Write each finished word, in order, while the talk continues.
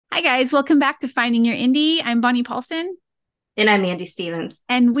Hi, guys. Welcome back to Finding Your Indie. I'm Bonnie Paulson, And I'm Andy Stevens.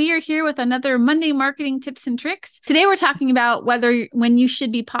 and we are here with another Monday marketing tips and tricks. Today, we're talking about when you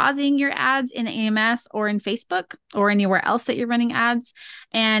should be pausing your ads in AMS or in Facebook or anywhere else that you're running ads,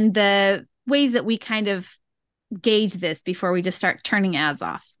 and the ways that we kind of gauge this before we just start turning ads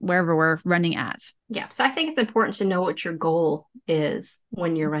off wherever we're running ads. Yeah, so I think it's important to know what your goal is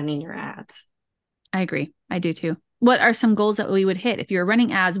when you're running your ads. I agree. I do too. What are some goals that we would hit? If you're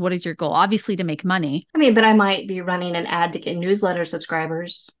running ads, what is your goal? Obviously, to make money. But I might be running an ad to get newsletter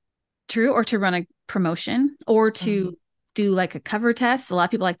subscribers. True, or to run a promotion or Mhm. to do like a cover test. A lot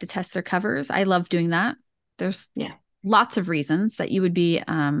of people like to test their covers. I love doing that. There's Yeah. lots of reasons that you would be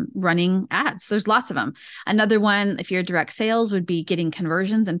running ads. There's lots of them. Another one, if you're direct sales, would be getting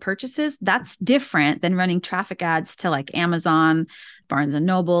conversions and purchases. That's different than running traffic ads to like Amazon, Barnes and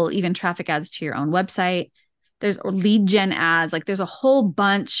Noble, even traffic ads to your own website. There's or lead gen ads. Like there's a whole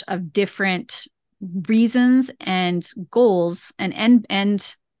bunch of different reasons and goals and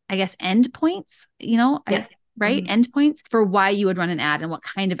I guess endpoints, Yes. right? Mhm. Endpoints for why you would run an ad and what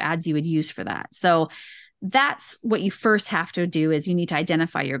kind of ads you would use for that. So that's what you first have to do is you need to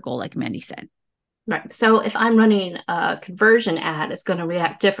identify your goal, like Mandy said. Right. So if I'm running a conversion ad, it's going to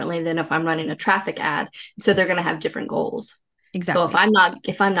react differently than if I'm running a traffic ad. So they're going to have different goals. So if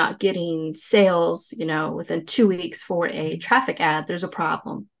Exactly. I'm not getting sales, within 2 weeks for a traffic ad, there's a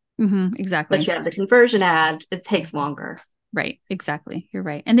problem. But Exactly. you have the conversion ad, it takes longer. Right. Exactly. You're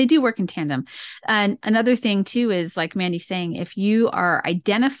right. And they do work in tandem. And another thing too is like Mandy's saying, if you are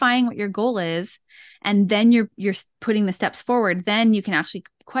identifying what your goal is, and then you're putting the steps forward, then you can actually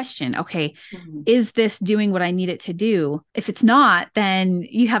question, okay, Mhm. is this doing what I need it to do? If it's not, then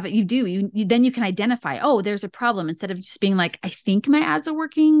you have it, you then you can identify, oh, there's a problem instead of just being like, I think my ads are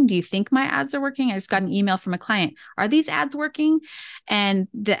working. Do you think my ads are working? I just got an email from a client. Are these ads working? And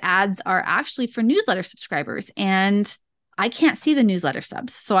the ads are actually for newsletter subscribers. And I can't see the newsletter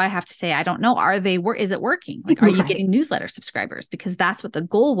subs. So I have to say, I don't know. Is it working? Like, are you Right. getting newsletter subscribers? Because that's what the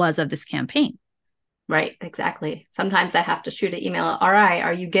goal was of this campaign. Right, exactly. Sometimes I have to shoot an email. All right,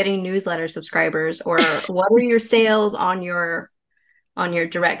 are you getting newsletter subscribers or what are your sales on your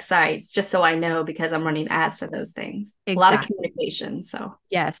direct sites? Just so I know because I'm running ads to those things. A lot of Exactly. communication. So,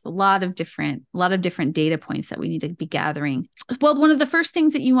 Yes, a lot of different data points that we need to be gathering. Well, one of the first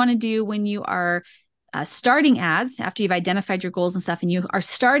things that you want to do when you are starting ads, after you've identified your goals and stuff, and you are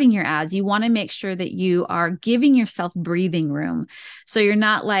starting your ads, you want to make sure that you are giving yourself breathing room. So you're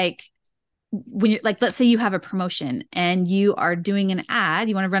not like when you're like, let's say you have a promotion and you are doing an ad,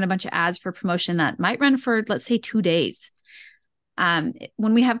 you want to run a bunch of ads for a promotion that might run for, let's say, 2 days.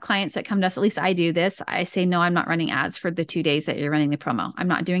 When we have clients that come to us, at least I do this, I say, no, I'm not running ads for the 2 days that you're running the promo. I'm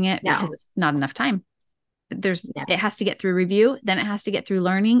not doing it because no. it's not enough time. Yeah. It has to get through review, then it has to get through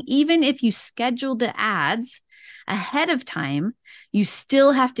learning. Even if you schedule the ads ahead of time, you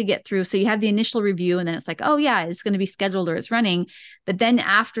still have to get through. So you have the initial review, and then it's like, oh yeah, it's going to be scheduled or it's running. But then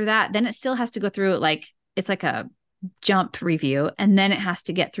after that, then it still has to go through like it's like a jump review, and then it has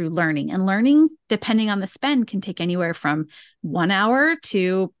to get through learning. And learning, depending on the spend, can take anywhere from 1 hour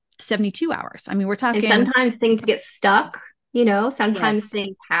to 72 hours. I mean, we're And talking, sometimes things get stuck. Sometimes yes,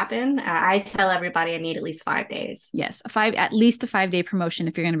 things happen. I tell everybody I need at least 5 days. yes, at least a 5 day promotion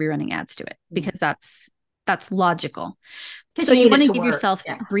if you're going to be running ads to it, because that's logical. Because So you you need want it to to give work. yourself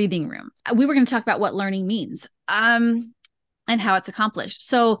Yeah. breathing room. We were going to talk about what learning means. And how it's accomplished.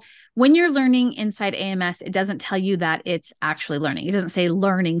 So when you're learning inside AMS, it doesn't tell you that it's actually learning. It doesn't say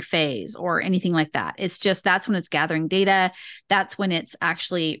learning phase or anything like that. It's just that's when it's gathering data. That's when it's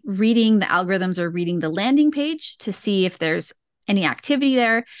actually reading the algorithms or reading the landing page to see if there's any activity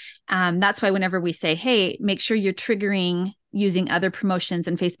there. That's why whenever we say, hey, make sure you're triggering using other promotions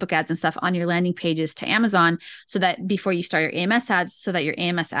and Facebook ads and stuff on your landing pages to Amazon so that before you start your AMS ads, so that your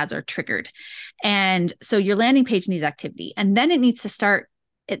AMS ads are triggered. And so your landing page needs activity. And then it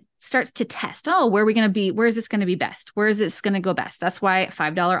starts to test, oh, where are we going to be? Where is this going to be best? Where is this going to go best? That's why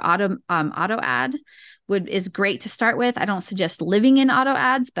 $5 auto ad is great to start with. I don't suggest living in auto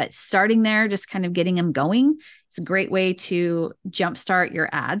ads, but starting there, just kind of getting them going. It's a great way to jumpstart your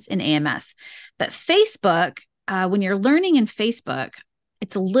ads in AMS. But Facebook, when you're learning in Facebook,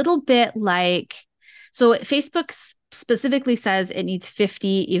 it's a little bit like, so Facebook specifically says it needs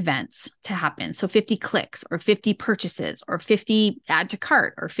 50 events to happen. So 50 clicks or 50 purchases or 50 add to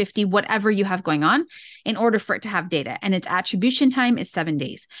cart or 50 whatever you have going on in order for it to have data. And its attribution time is 7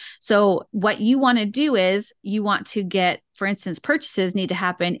 days. So what you want to do is you want to get, for instance, purchases need to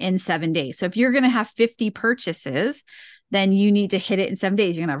happen in 7 days. So if you're going to have 50 purchases, then you need to hit it in 7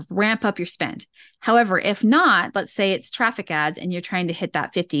 days. You're going to ramp up your spend. However, if not, let's say it's traffic ads and you're trying to hit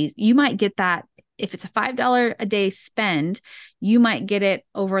that 50s, you might get that. If it's a $5 a day spend, you might get it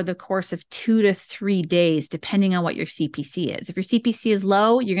over the course of 2 to 3 days, depending on what your CPC is. If your CPC is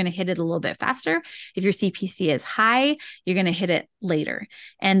low, you're going to hit it a little bit faster. If your CPC is high, you're going to hit it later.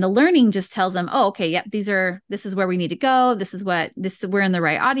 And the learning just tells them, oh, okay, yep, this is where we need to go. We're in the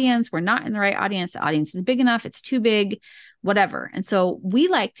right audience. We're not in the right audience. The audience is big enough. It's too big, whatever. And so we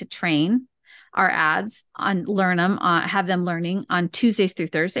like to train our ads have them learning on Tuesdays through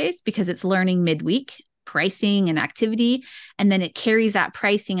Thursdays, because it's learning midweek, pricing and activity. And then it carries that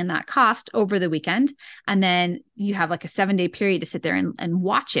pricing and that cost over the weekend. And then you have like a 7-day period to sit there and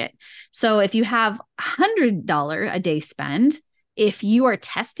watch it. So if you have $100 a day spend, if you are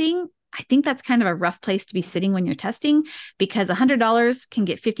testing, I think that's kind of a rough place to be sitting when you're testing, because $100 can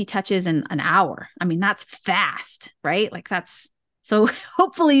get 50 touches in an hour. I mean, that's fast, right? Like so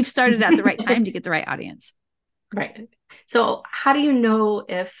hopefully you've started at the right time to get the right audience. Right. So how do you know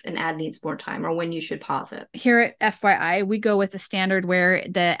if an ad needs more time or when you should pause it? Here at FYI, we go with a standard where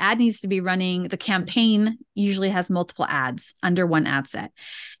the ad needs to be running. The campaign usually has multiple ads under one ad set.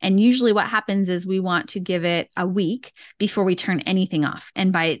 And usually what happens is we want to give it a week before we turn anything off.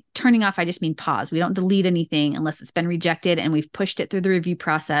 And by turning off, I just mean pause. We don't delete anything unless it's been rejected and we've pushed it through the review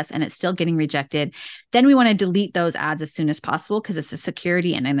process and it's still getting rejected. Then we want to delete those ads as soon as possible, because it's a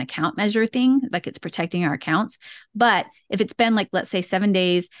security and an account measure thing, like it's protecting our accounts. But if it's been like, let's say 7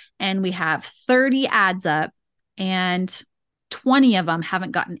 days and we have 30 ads up and 20 of them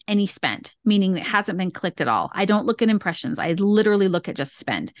haven't gotten any spend, meaning it hasn't been clicked at all. I don't look at impressions. I literally look at just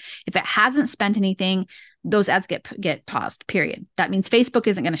spend. If it hasn't spent anything, those ads get paused, period. That means Facebook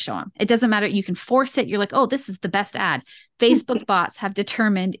isn't going to show them. It doesn't matter. You can force it. You're like, oh, this is the best ad. Facebook bots have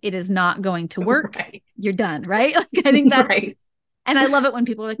determined it is not going to work. Right. You're done, right? Like, I think that's right. And I love it when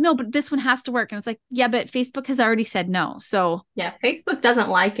people are like, no, but this one has to work. And it's like, yeah, but Facebook has already said no. So yeah, Facebook doesn't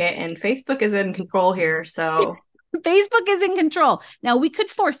like it, and Facebook is in control here. So Facebook is in control. Now we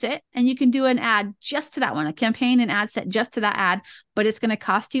could force it and you can do an ad just to that one, a campaign and ad set just to that ad, but it's going to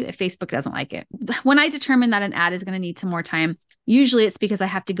cost you if Facebook doesn't like it. When I determine that an ad is going to need some more time, usually it's because I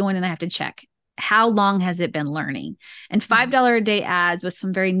have to go in and I have to check how long has it been learning. And $5 a day ads with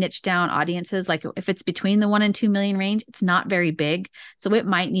some very niche down audiences, like if it's between the 1 and 2 million range, it's not very big. So it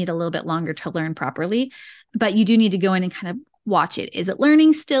might need a little bit longer to learn properly, but you do need to go in and kind of watch it. Is it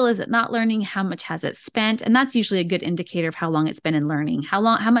learning still? Is it not learning? How much has it spent? And that's usually a good indicator of how long it's been in learning. How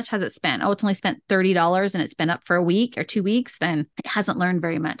much has it spent? Oh, it's only spent $30 and it's been up for a week or 2 weeks, then it hasn't learned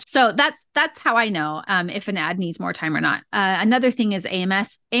very much. So that's how I know if an ad needs more time or not. Another thing is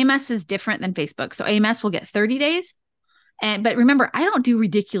AMS. AMS is different than Facebook. So AMS will get 30 days. But remember, I don't do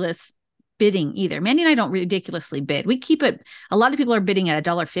ridiculous bidding either. Mandy and I don't ridiculously bid. We keep it. A lot of people are bidding at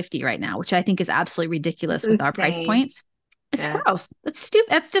 $1.50 right now, which I think is absolutely ridiculous with our price points. It's gross. It's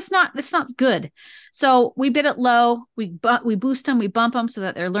stupid. It's not good. So we bid it low. We boost them. We bump them so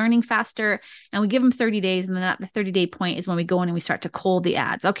that they're learning faster, and we give them 30 days. And then at the 30-day point is when we go in and we start to cull the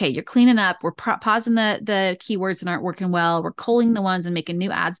ads. Okay, you're cleaning up. We're pausing the keywords that aren't working well. We're culling the ones and making new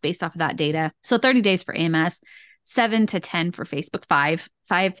ads based off of that data. So 30 days for AMS, 7 to 10 for Facebook, 5.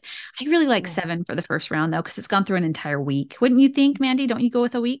 I really like 7 for the first round though, because it's gone through an entire week. Wouldn't you think, Mandy? Don't you go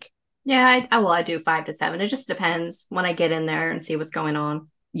with a week? Yeah, I do 5 to 7. It just depends when I get in there and see what's going on.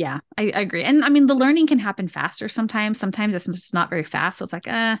 Yeah, I agree. And I mean, the learning can happen faster sometimes. Sometimes it's just not very fast. So it's like,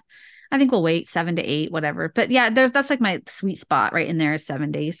 I think we'll wait 7 to 8, whatever. But yeah, that's like my sweet spot right in there is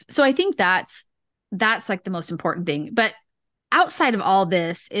 7 days. So I think that's like the most important thing. But outside of all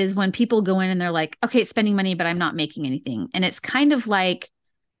this is when people go in and they're like, okay, it's spending money, but I'm not making anything. And it's kind of like,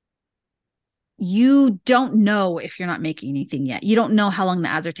 you don't know if you're not making anything yet. You don't know how long the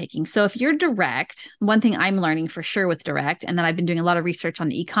ads are taking. So if you're direct, one thing I'm learning for sure with direct, and then I've been doing a lot of research on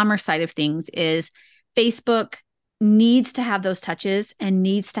the e-commerce side of things, is Facebook needs to have those touches and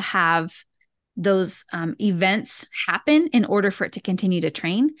needs to have those events happen in order for it to continue to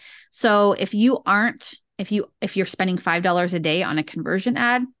train. So if you're spending $5 a day on a conversion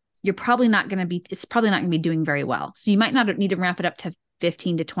ad, it's probably not going to be doing very well. So you might not need to ramp it up to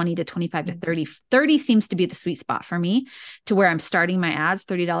 15 to 20 to 25 to 30. 30 seems to be the sweet spot for me, to where I'm starting my ads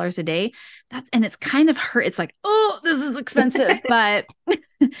 $30 a day. And it's kind of hurt. It's like, oh, this is expensive, but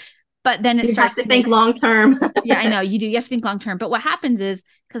then it starts to think long term. Yeah, I know you do. You have to think long term. But what happens is,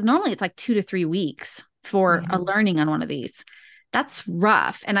 because normally it's like 2 to 3 weeks for a learning on one of these. that's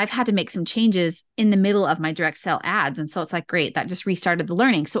rough. And I've had to make some changes in the middle of my direct sale ads. And so it's like, great, that just restarted the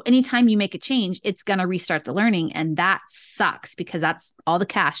learning. So anytime you make a change, it's going to restart the learning. And that sucks because that's all the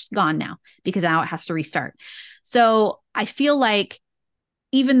cash gone now because now it has to restart. So I feel like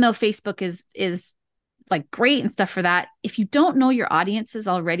even though Facebook is like great and stuff for that, if you don't know your audiences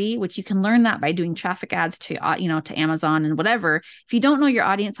already, which you can learn that by doing traffic ads to to Amazon and whatever, if you don't know your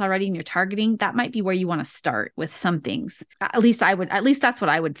audience already and you're targeting, that might be where you want to start with some things. At least that's what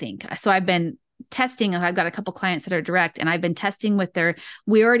I would think. So I've been testing. I've got a couple clients that are direct, and I've been testing with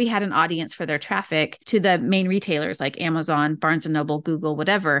we already had an audience for their traffic to the main retailers like Amazon, Barnes and Noble, Google,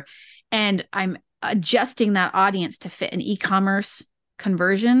 whatever. And I'm adjusting that audience to fit an e-commerce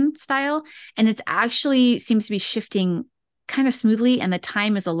conversion style. And it's actually seems to be shifting kind of smoothly. And the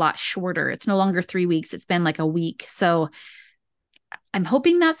time is a lot shorter. It's no longer 3 weeks. It's been like a week. So I'm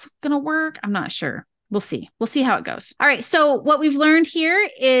hoping that's going to work. I'm not sure. We'll see. We'll see how it goes. All right. So what we've learned here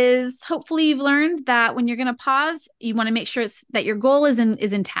is hopefully you've learned that when you're going to pause, you want to make sure that your goal is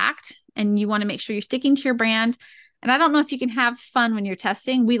intact, and you want to make sure you're sticking to your brand. And I don't know if you can have fun when you're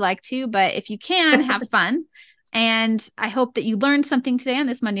testing. We like to, but if you can, have fun. And I hope that you learned something today on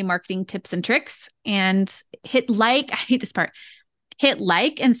this Monday marketing tips and tricks. And hit like, I hate this part, hit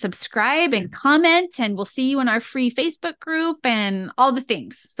like and subscribe and comment. And we'll see you in our free Facebook group and all the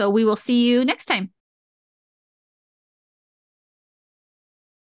things. So we will see you next time.